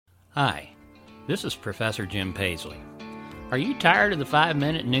Hi, this is Professor Jim Paisley. Are you tired of the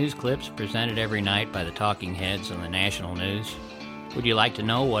 5-minute news clips presented every night by the talking heads on the national news? Would you like to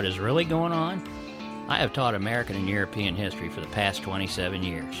know what is really going on? I have taught American and European history for the past 27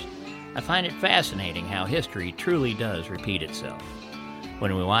 years. I find it fascinating how history truly does repeat itself.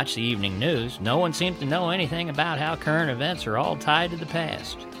 When we watch the evening news, no one seems to know anything about how current events are all tied to the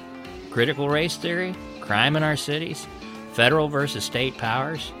past. Critical race theory, crime in our cities, federal versus state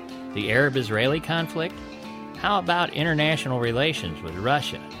powers, the Arab-Israeli conflict? How about international relations with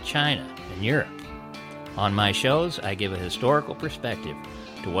Russia, China, and Europe? On my shows, I give a historical perspective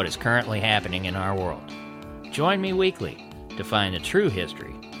to what is currently happening in our world. Join me weekly to find the true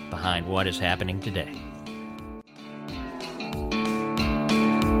history behind what is happening today.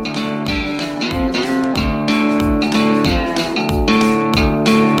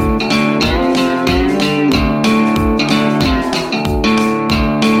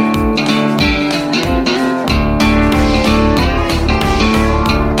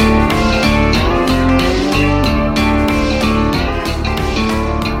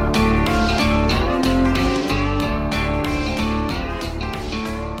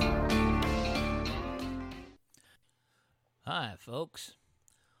 Hi, folks.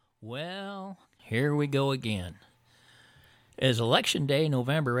 Well, here we go again. As Election Day,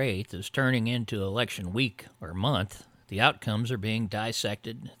 November 8th, is turning into election week or month, the outcomes are being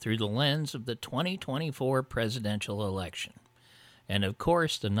dissected through the lens of the 2024 presidential election. And of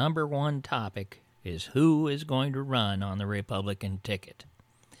course, the number one topic is who is going to run on the Republican ticket.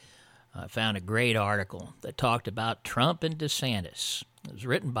 I found a great article that talked about Trump and DeSantis. It was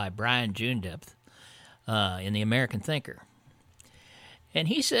written by Brian Jundepth in the American Thinker. And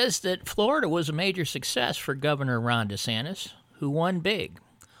he says that Florida was a major success for Governor Ron DeSantis, who won big,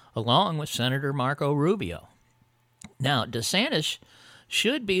 along with Senator Marco Rubio. Now, DeSantis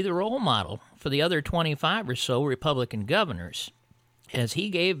should be the role model for the other 25 or so Republican governors, as he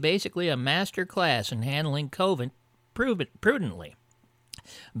gave basically a master class in handling COVID prudently,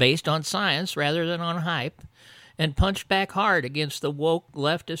 based on science rather than on hype, and punched back hard against the woke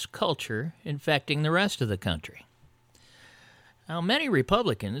leftist culture infecting the rest of the country. Now, many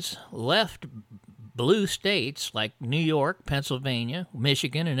Republicans left blue states like New York, Pennsylvania,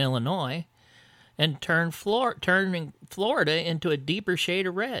 Michigan, and Illinois and turning Florida into a deeper shade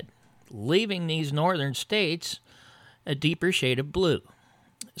of red, leaving these northern states a deeper shade of blue,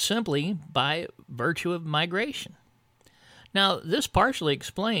 simply by virtue of migration. Now, this partially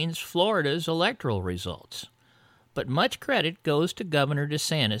explains Florida's electoral results, but much credit goes to Governor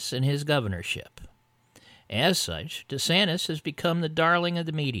DeSantis and his governorship. As such, DeSantis has become the darling of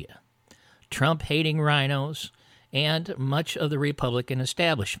the media, Trump-hating rhinos, and much of the Republican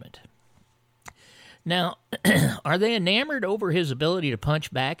establishment. Now, are they enamored over his ability to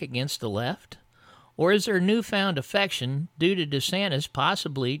punch back against the left? Or is there newfound affection due to DeSantis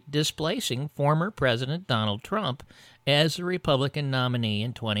possibly displacing former President Donald Trump as the Republican nominee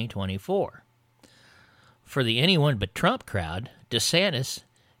in 2024? For the anyone but Trump crowd, DeSantis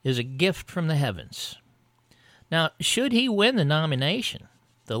is a gift from the heavens. Now, should he win the nomination,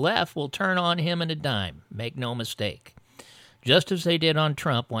 the left will turn on him in a dime, make no mistake, just as they did on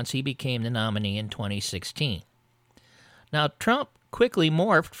Trump once he became the nominee in 2016. Now, Trump quickly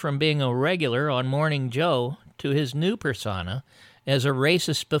morphed from being a regular on Morning Joe to his new persona as a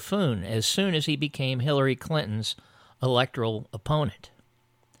racist buffoon as soon as he became Hillary Clinton's electoral opponent.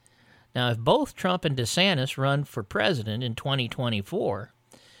 Now, if both Trump and DeSantis run for president in 2024,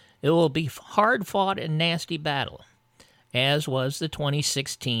 it will be hard-fought and nasty battle, as was the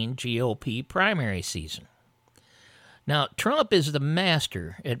 2016 GOP primary season. Now, Trump is the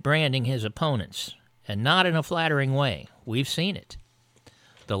master at branding his opponents, and not in a flattering way. We've seen it.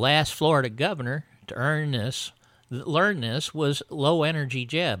 The last Florida governor to learn this was low-energy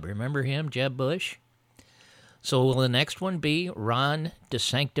Jeb. Remember him, Jeb Bush? So will the next one be Ron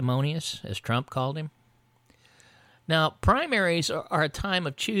DeSanctimonious, as Trump called him? Now, primaries are a time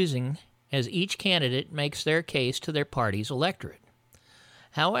of choosing as each candidate makes their case to their party's electorate.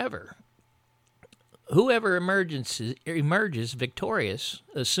 However, whoever emerges victorious,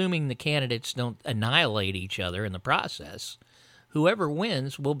 assuming the candidates don't annihilate each other in the process, whoever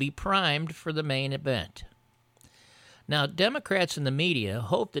wins will be primed for the main event. Now, Democrats in the media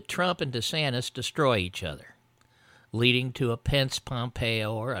hope that Trump and DeSantis destroy each other, leading to a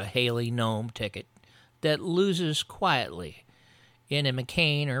Pence-Pompeo or a Haley-Nome ticket that loses quietly in a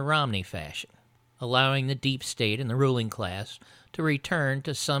McCain or Romney fashion, allowing the deep state and the ruling class to return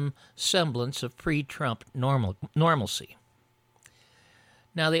to some semblance of pre-Trump normalcy.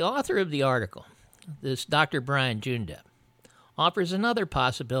 Now, the author of the article, this Dr. Brian Jundepth, offers another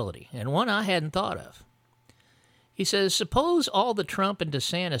possibility, and one I hadn't thought of. He says, suppose all the Trump and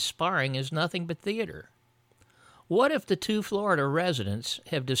DeSantis sparring is nothing but theater. What if the two Florida residents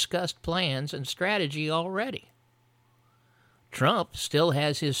have discussed plans and strategy already? Trump still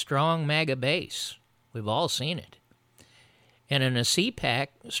has his strong MAGA base. We've all seen it. And in a CPAC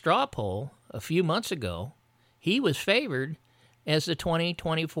straw poll a few months ago, he was favored as the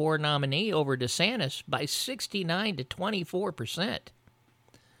 2024 nominee over DeSantis by 69 to 24%.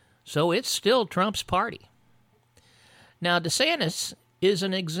 So it's still Trump's party. Now, DeSantis is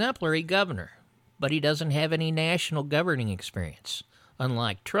an exemplary governor, but he doesn't have any national governing experience,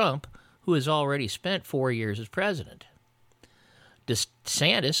 unlike Trump, who has already spent 4 years as president.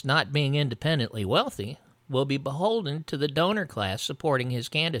 DeSantis, not being independently wealthy, will be beholden to the donor class supporting his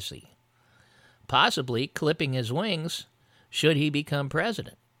candidacy, possibly clipping his wings should he become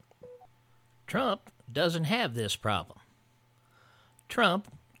president. Trump doesn't have this problem. Trump,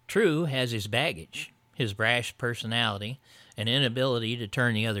 true, has his baggage, his brash personality and inability to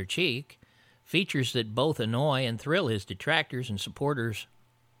turn the other cheek, features that both annoy and thrill his detractors and supporters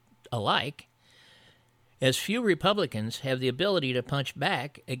alike, as few Republicans have the ability to punch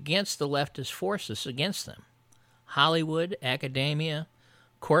back against the leftist forces against them. Hollywood, academia,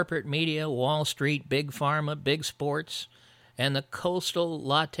 corporate media, Wall Street, big pharma, big sports, and the coastal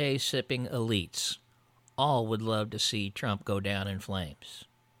latte-sipping elites all would love to see Trump go down in flames.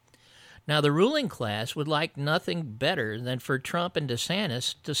 Now, the ruling class would like nothing better than for Trump and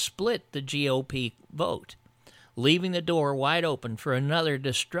DeSantis to split the GOP vote, leaving the door wide open for another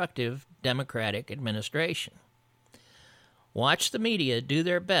destructive Democratic administration. Watch the media do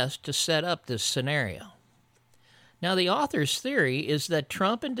their best to set up this scenario. Now, the author's theory is that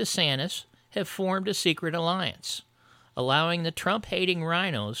Trump and DeSantis have formed a secret alliance, allowing the Trump-hating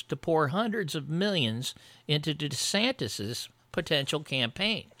rhinos to pour hundreds of millions into DeSantis' potential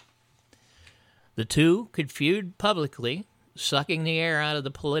campaign. The two could feud publicly, sucking the air out of the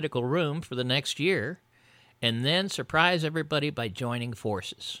political room for the next year, and then surprise everybody by joining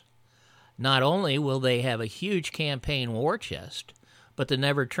forces. Not only will they have a huge campaign war chest, but the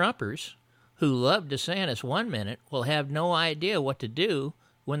never-Trumpers, who love DeSantis 1 minute, will have no idea what to do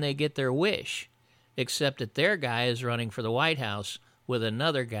when they get their wish, except that their guy is running for the White House with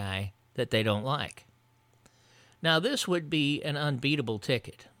another guy that they don't like. Now, this would be an unbeatable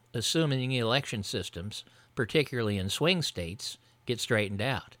ticket, assuming the election systems, particularly in swing states, get straightened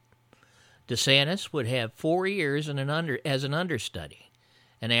out. DeSantis would have 4 years as an understudy,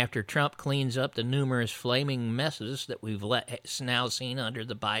 and after Trump cleans up the numerous flaming messes that we've now seen under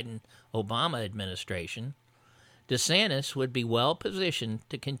the Biden-Obama administration, DeSantis would be well positioned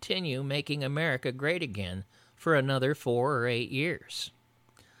to continue making America great again for another 4 or 8 years.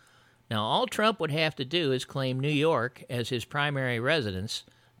 Now, all Trump would have to do is claim New York as his primary residence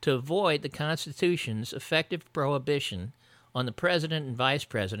to avoid the Constitution's effective prohibition on the president and vice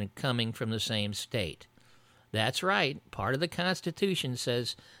president coming from the same state. That's right. Part of the Constitution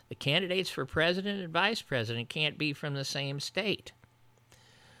says the candidates for president and vice president can't be from the same state.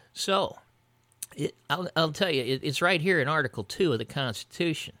 So, I'll tell you, it's right here in Article 2 of the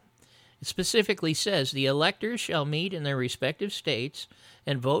Constitution. It specifically says the electors shall meet in their respective states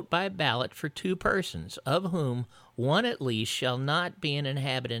and vote by ballot for 2 persons, of whom one at least shall not be an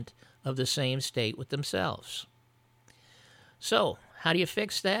inhabitant of the same state with themselves. So, how do you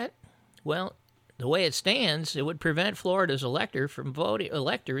fix that? Well, the way it stands, it would prevent Florida's electors from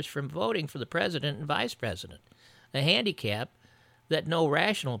voting for the president and vice president, a handicap that no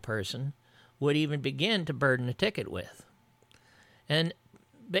rational person would even begin to burden a ticket with. And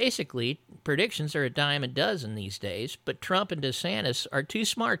basically, predictions are a dime a dozen these days, but Trump and DeSantis are too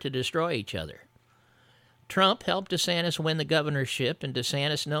smart to destroy each other. Trump helped DeSantis win the governorship, and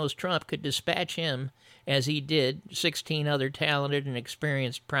DeSantis knows Trump could dispatch him as he did 16 other talented and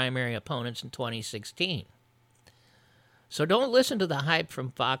experienced primary opponents in 2016. So don't listen to the hype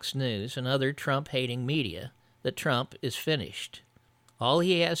from Fox News and other Trump-hating media that Trump is finished. All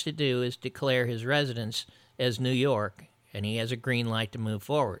he has to do is declare his residence as New York, and he has a green light to move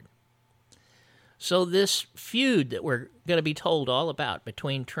forward. So this feud that we're going to be told all about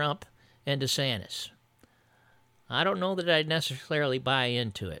between Trump and DeSantis, I don't know that I'd necessarily buy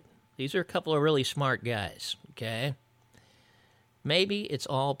into it. These are a couple of really smart guys, okay? Maybe it's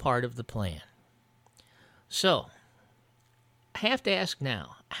all part of the plan. So, I have to ask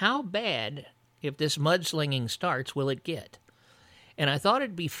now, how bad, if this mudslinging starts, will it get? And I thought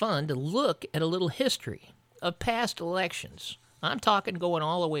it'd be fun to look at a little history of past elections. I'm talking going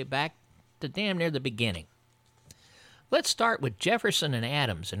all the way back to damn near the beginning. Let's start with Jefferson and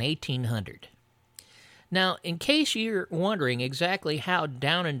Adams in 1800. Now, in case you're wondering exactly how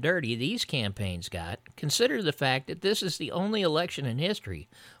down and dirty these campaigns got, consider the fact that this is the only election in history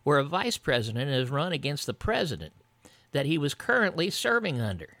where a vice president has run against the president that he was currently serving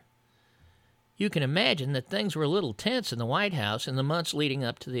under. You can imagine that things were a little tense in the White House in the months leading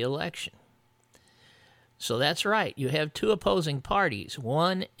up to the election. So that's right, you have two opposing parties.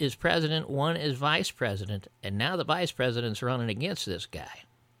 One is president, one is vice president, and now the vice president's running against this guy.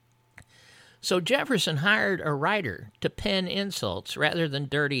 So Jefferson hired a writer to pen insults rather than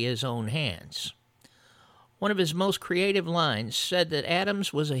dirty his own hands. One of his most creative lines said that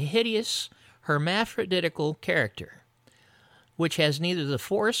Adams was a hideous, hermaphroditical character, which has neither the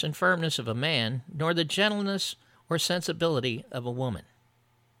force and firmness of a man nor the gentleness or sensibility of a woman.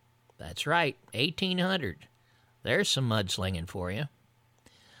 That's right, 1800. There's some mudslinging for you.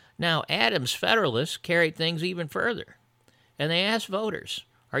 Now, Adams' Federalists carried things even further, and they asked voters,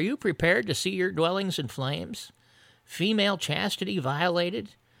 are you prepared to see your dwellings in flames? Female chastity violated?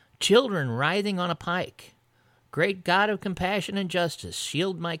 Children writhing on a pike? Great God of compassion and justice,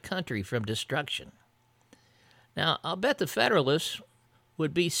 shield my country from destruction. Now, I'll bet the Federalists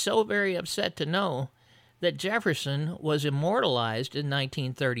would be so very upset to know that Jefferson was immortalized in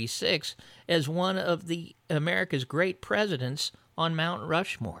 1936 as one of the America's great presidents on Mount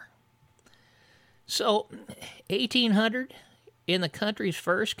Rushmore. So, 1800, in the country's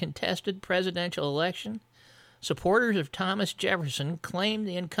first contested presidential election, supporters of Thomas Jefferson claimed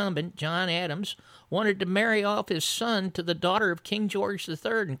the incumbent, John Adams, wanted to marry off his son to the daughter of King George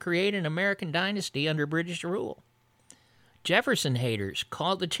III and create an American dynasty under British rule. Jefferson haters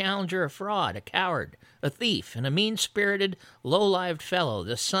called the challenger a fraud, a coward, a thief, and a mean-spirited, low-lived fellow,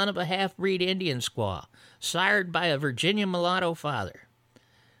 the son of a half-breed Indian squaw, sired by a Virginia mulatto father.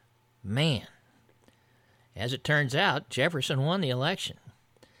 Man. As it turns out, Jefferson won the election.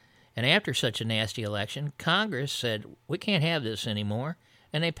 And after such a nasty election, Congress said, we can't have this anymore,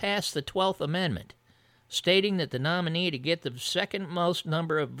 and they passed the 12th Amendment, stating that the nominee to get the second most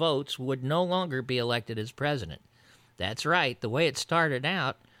number of votes would no longer be elected as president. That's right, the way it started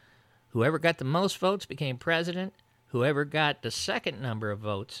out, whoever got the most votes became president, whoever got the second number of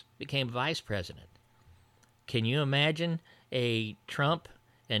votes became vice president. Can you imagine a Trump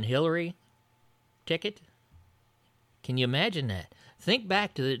and Hillary ticket? Can you imagine that? Think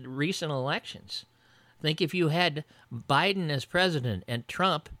back to the recent elections. Think if you had Biden as president and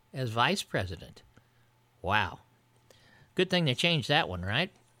Trump as vice president. Wow. Good thing they changed that one,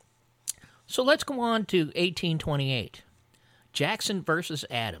 right? So let's go on to 1828. Jackson versus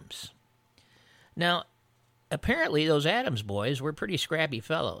Adams. Now, apparently those Adams boys were pretty scrappy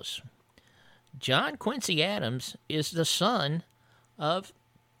fellows. John Quincy Adams is the son of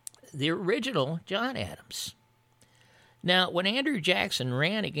the original John Adams. Now, when Andrew Jackson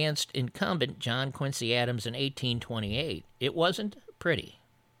ran against incumbent John Quincy Adams in 1828, it wasn't pretty.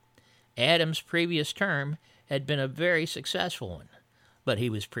 Adams' previous term had been a very successful one, but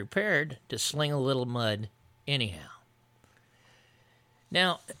he was prepared to sling a little mud anyhow.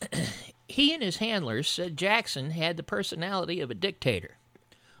 Now, he and his handlers said Jackson had the personality of a dictator,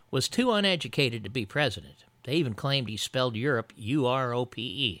 was too uneducated to be president. They even claimed he spelled Europe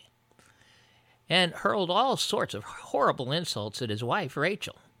U-R-O-P-E. And hurled all sorts of horrible insults at his wife,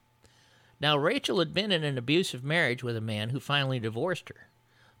 Rachel. Now, Rachel had been in an abusive marriage with a man who finally divorced her,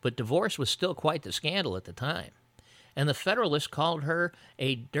 but divorce was still quite the scandal at the time, and the Federalists called her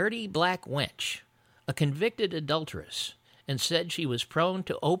a dirty black wench, a convicted adulteress, and said she was prone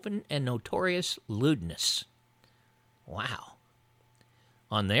to open and notorious lewdness. Wow.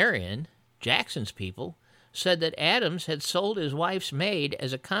 On their end, Jackson's people said that Adams had sold his wife's maid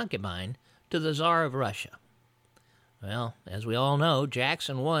as a concubine to the Tsar of Russia. Well, as we all know,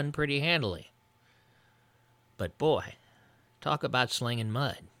 Jackson won pretty handily. But boy, talk about slinging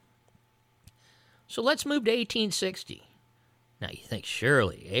mud. So let's move to 1860. Now you think,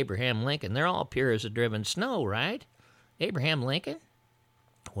 surely, Abraham Lincoln, they're all pure as the driven snow, right? Abraham Lincoln?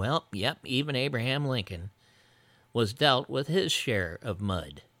 Well, yep, even Abraham Lincoln was dealt with his share of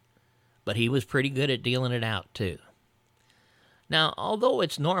mud. But he was pretty good at dealing it out, too. Now, although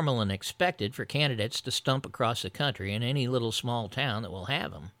it's normal and expected for candidates to stump across the country in any little small town that will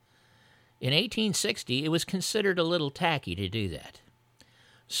have them, in 1860 it was considered a little tacky to do that.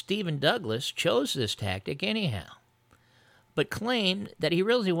 Stephen Douglas chose this tactic anyhow, but claimed that he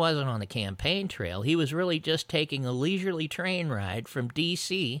really wasn't on the campaign trail. He was really just taking a leisurely train ride from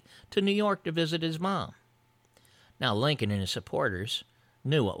D.C. to New York to visit his mom. Now, Lincoln and his supporters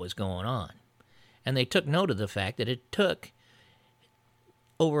knew what was going on, and they took note of the fact that it took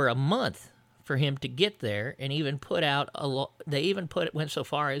over a month for him to get there, and even went so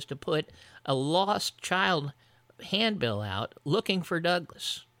far as to put a lost child handbill out looking for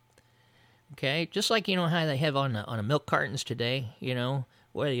Douglas. Okay, just like how they have on the milk cartons today,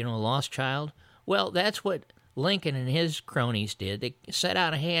 where lost child. Well, that's what Lincoln and his cronies did. They set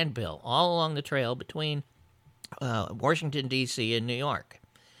out a handbill all along the trail between Washington, D.C. and New York.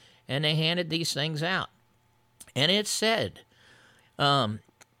 And they handed these things out. And it said,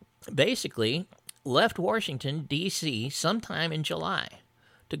 basically, left Washington, D.C. sometime in July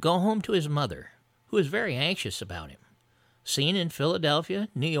to go home to his mother, who was very anxious about him. Seen in Philadelphia,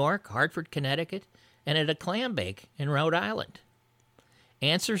 New York, Hartford, Connecticut, and at a clam bake in Rhode Island.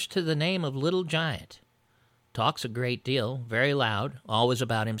 Answers to the name of Little Giant. Talks a great deal, very loud, always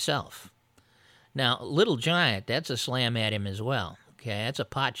about himself. Now, Little Giant, that's a slam at him as well. Okay, that's a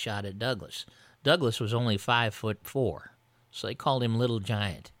pot shot at Douglas. Douglas was only 5'4", so they called him Little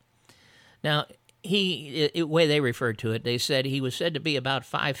Giant. Now, the way they referred to it, they said he was said to be about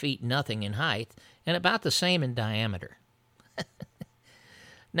 5 feet nothing in height and about the same in diameter.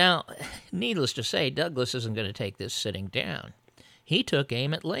 Now, needless to say, Douglas isn't going to take this sitting down. He took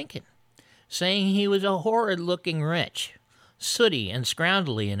aim at Lincoln, saying he was a horrid-looking wretch, sooty and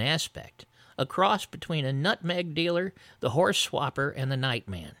scroungly in aspect, a cross between a nutmeg dealer, the horse swapper, and the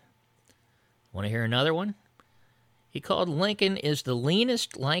nightman. Want to hear another one? He called Lincoln is the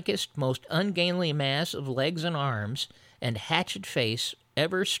leanest, lankest, most ungainly mass of legs and arms and hatchet face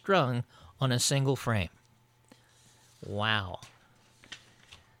ever strung on a single frame. Wow.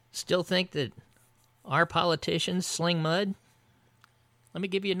 Still think that our politicians sling mud? Let me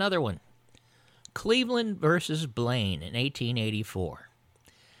give you another one. Cleveland versus Blaine in 1884.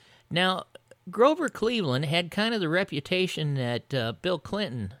 Now, Grover Cleveland had kind of the reputation that Bill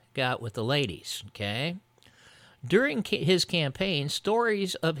Clinton got with the ladies, okay? During his campaign,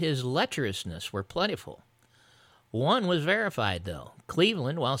 stories of his lecherousness were plentiful. One was verified, though.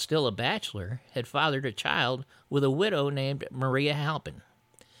 Cleveland, while still a bachelor, had fathered a child with a widow named Maria Halpin.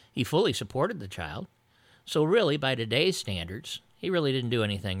 He fully supported the child, so really, by today's standards, he really didn't do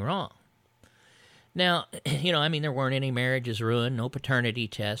anything wrong. Now, there weren't any marriages ruined, no paternity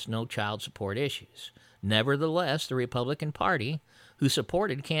tests, no child support issues. Nevertheless, the Republican Party, who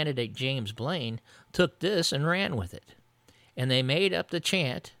supported candidate James Blaine, took this and ran with it. And they made up the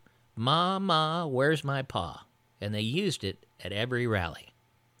chant, "Ma, Ma, where's my pa?" And they used it at every rally.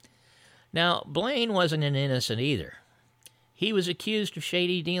 Now, Blaine wasn't an innocent either. He was accused of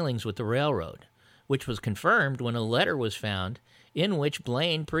shady dealings with the railroad, which was confirmed when a letter was found in which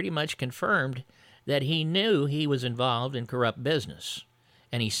Blaine pretty much confirmed that he knew he was involved in corrupt business.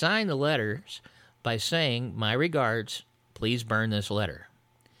 And he signed the letters by saying, "My regards, please burn this letter."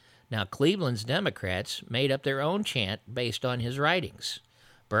 Now, Cleveland's Democrats made up their own chant based on his writings.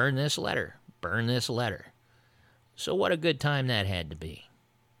 Burn this letter, burn this letter. So what a good time that had to be.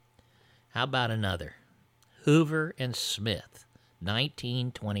 How about another? Hoover and Smith,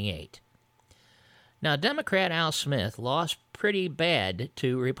 1928. Now, Democrat Al Smith lost pretty bad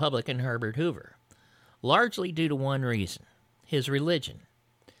to Republican Herbert Hoover, largely due to one reason, his religion.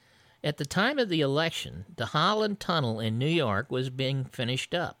 At the time of the election, the Holland Tunnel in New York was being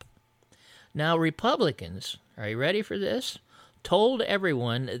finished up. Now, Republicans, are you ready for this? Told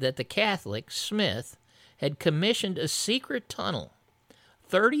everyone that the Catholic, Smith, had commissioned a secret tunnel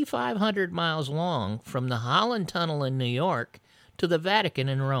 3,500 miles long from the Holland Tunnel in New York to the Vatican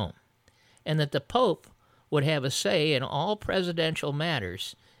in Rome, and that the Pope would have a say in all presidential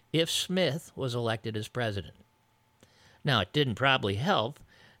matters if Smith was elected as president. Now, it didn't probably help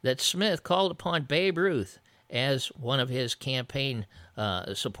that Smith called upon Babe Ruth as one of his campaign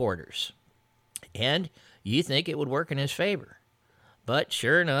supporters. And you think it would work in his favor. But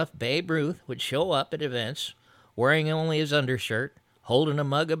sure enough, Babe Ruth would show up at events wearing only his undershirt, holding a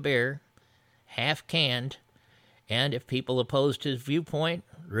mug of beer, half canned, and if people opposed his viewpoint,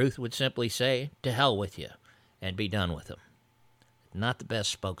 Ruth would simply say, "To hell with you," and be done with him. Not the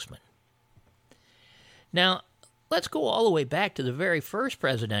best spokesman. Now, let's go all the way back to the very first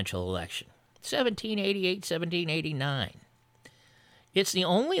presidential election, 1788, 1789. It's the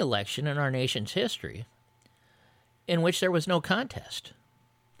only election in our nation's history in which there was no contest.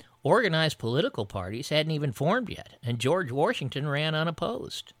 Organized political parties hadn't even formed yet, and George Washington ran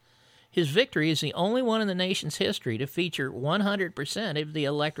unopposed. His victory is the only one in the nation's history to feature 100% of the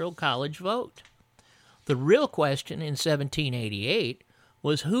Electoral College vote. The real question in 1788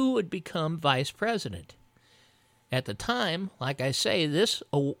 was who would become vice president. At the time, like I say, this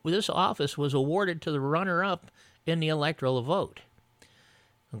office was awarded to the runner-up in the electoral vote.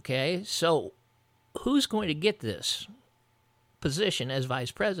 Okay, so who's going to get this position as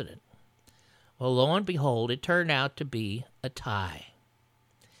vice president? Well, lo and behold, it turned out to be a tie.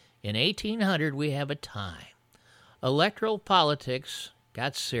 In 1800, we have a tie. Electoral politics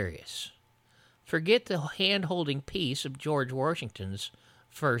got serious. Forget the hand-holding peace of George Washington's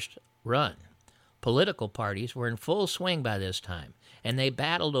first run. Political parties were in full swing by this time, and they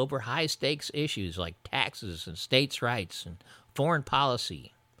battled over high-stakes issues like taxes and states' rights and foreign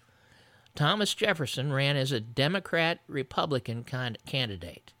policy. Thomas Jefferson ran as a Democrat-Republican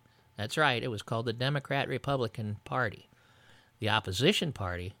candidate. That's right, it was called the Democrat-Republican Party. The opposition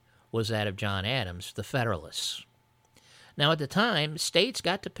party was that of John Adams, the Federalists. Now, at the time, states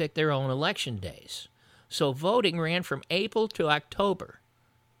got to pick their own election days, so voting ran from April to October.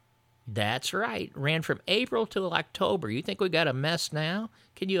 That's right, ran from April to October. You think we got a mess now?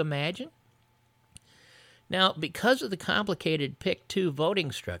 Can you imagine? Now, because of the complicated pick-two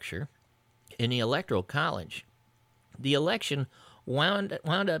voting structure in the Electoral College, the election wound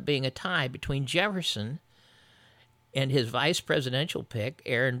up being a tie between Jefferson and his vice presidential pick,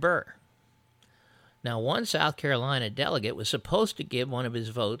 Aaron Burr. Now, one South Carolina delegate was supposed to give one of his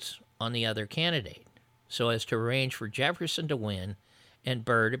votes on the other candidate, so as to arrange for Jefferson to win and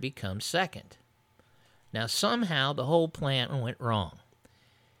Burr to become second. Now, somehow the whole plan went wrong,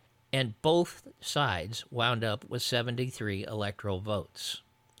 and both sides wound up with 73 electoral votes.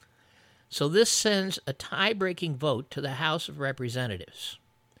 So this sends a tie-breaking vote to the House of Representatives,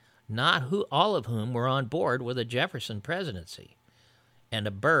 all of whom were on board with a Jefferson presidency and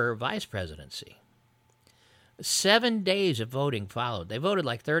a Burr vice presidency. 7 days of voting followed. They voted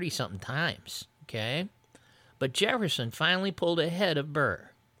like 30-something times, okay? But Jefferson finally pulled ahead of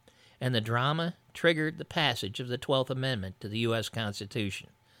Burr, and the drama triggered the passage of the 12th Amendment to the U.S. Constitution.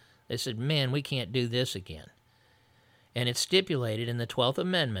 They said, man, we can't do this again. And it stipulated in the 12th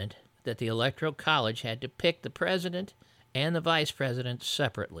Amendment that the Electoral College had to pick the president and the vice president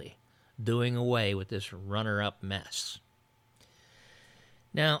separately, doing away with this runner-up mess.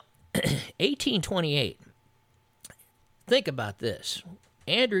 Now, 1828, think about this.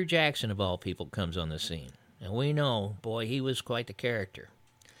 Andrew Jackson, of all people, comes on the scene. And we know, boy, he was quite the character.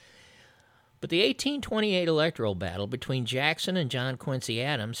 But the 1828 electoral battle between Jackson and John Quincy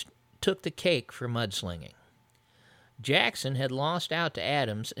Adams took the cake for mudslinging. Jackson had lost out to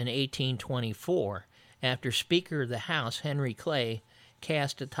Adams in 1824 after Speaker of the House Henry Clay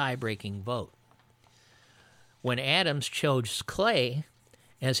cast a tie-breaking vote. When Adams chose Clay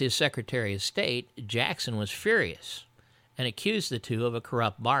as his Secretary of State, Jackson was furious and accused the two of a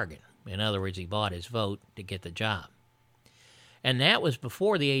corrupt bargain. In other words, he bought his vote to get the job. And that was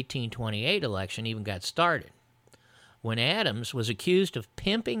before the 1828 election even got started, when Adams was accused of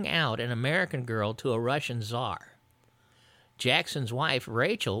pimping out an American girl to a Russian czar. Jackson's wife,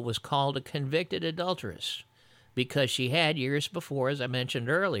 Rachel, was called a convicted adulteress because she had, years before, as I mentioned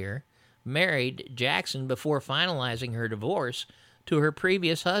earlier, married Jackson before finalizing her divorce to her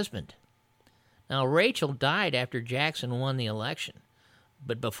previous husband. Now, Rachel died after Jackson won the election,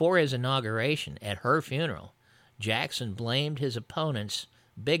 but before his inauguration, at her funeral, Jackson blamed his opponent's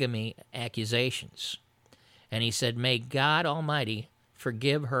bigamy accusations. And he said, "May God Almighty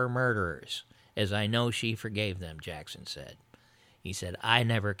forgive her murderers, as I know she forgave them," Jackson said. He said, "I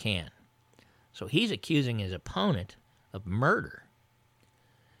never can." So he's accusing his opponent of murder.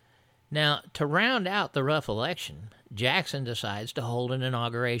 Now, to round out the rough election, Jackson decides to hold an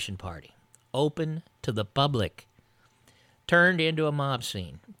inauguration party, open to the public. Turned into a mob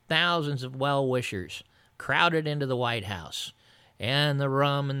scene. Thousands of well-wishers crowded into the White House, and the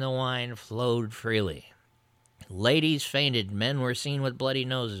rum and the wine flowed freely. Ladies fainted, men were seen with bloody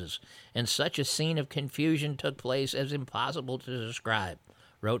noses, and such a scene of confusion took place as impossible to describe,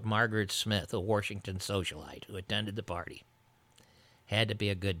 wrote Margaret Smith, a Washington socialite who attended the party. Had to be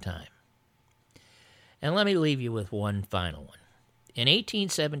a good time. And let me leave you with one final one. In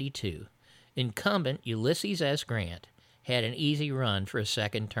 1872, incumbent Ulysses S. Grant had an easy run for a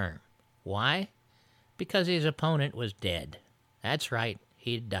second term. Why? Because his opponent was dead. That's right,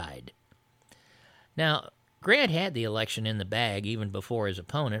 he had died. Now, Grant had the election in the bag even before his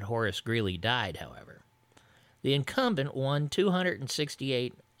opponent, Horace Greeley, died, however. The incumbent won 286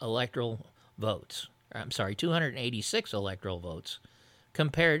 electoral votes,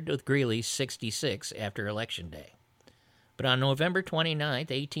 compared with Greeley's 66 after Election Day. But on November 29,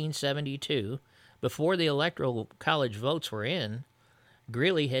 1872, before the Electoral College votes were in,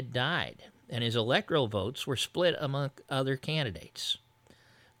 Greeley had died, and his electoral votes were split among other candidates.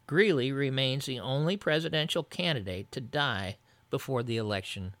 Greeley remains the only presidential candidate to die before the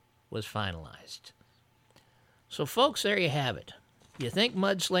election was finalized. So, folks, there you have it. You think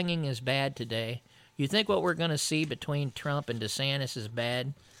mudslinging is bad today? You think what we're going to see between Trump and DeSantis is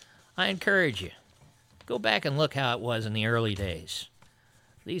bad? I encourage you, go back and look how it was in the early days.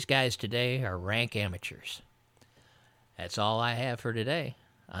 These guys today are rank amateurs. That's all I have for today.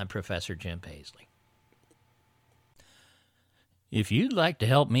 I'm Professor Jim Paisley. If you'd like to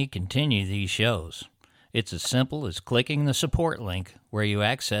help me continue these shows, it's as simple as clicking the support link where you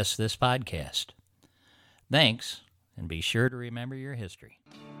access this podcast. Thanks, and be sure to remember your history.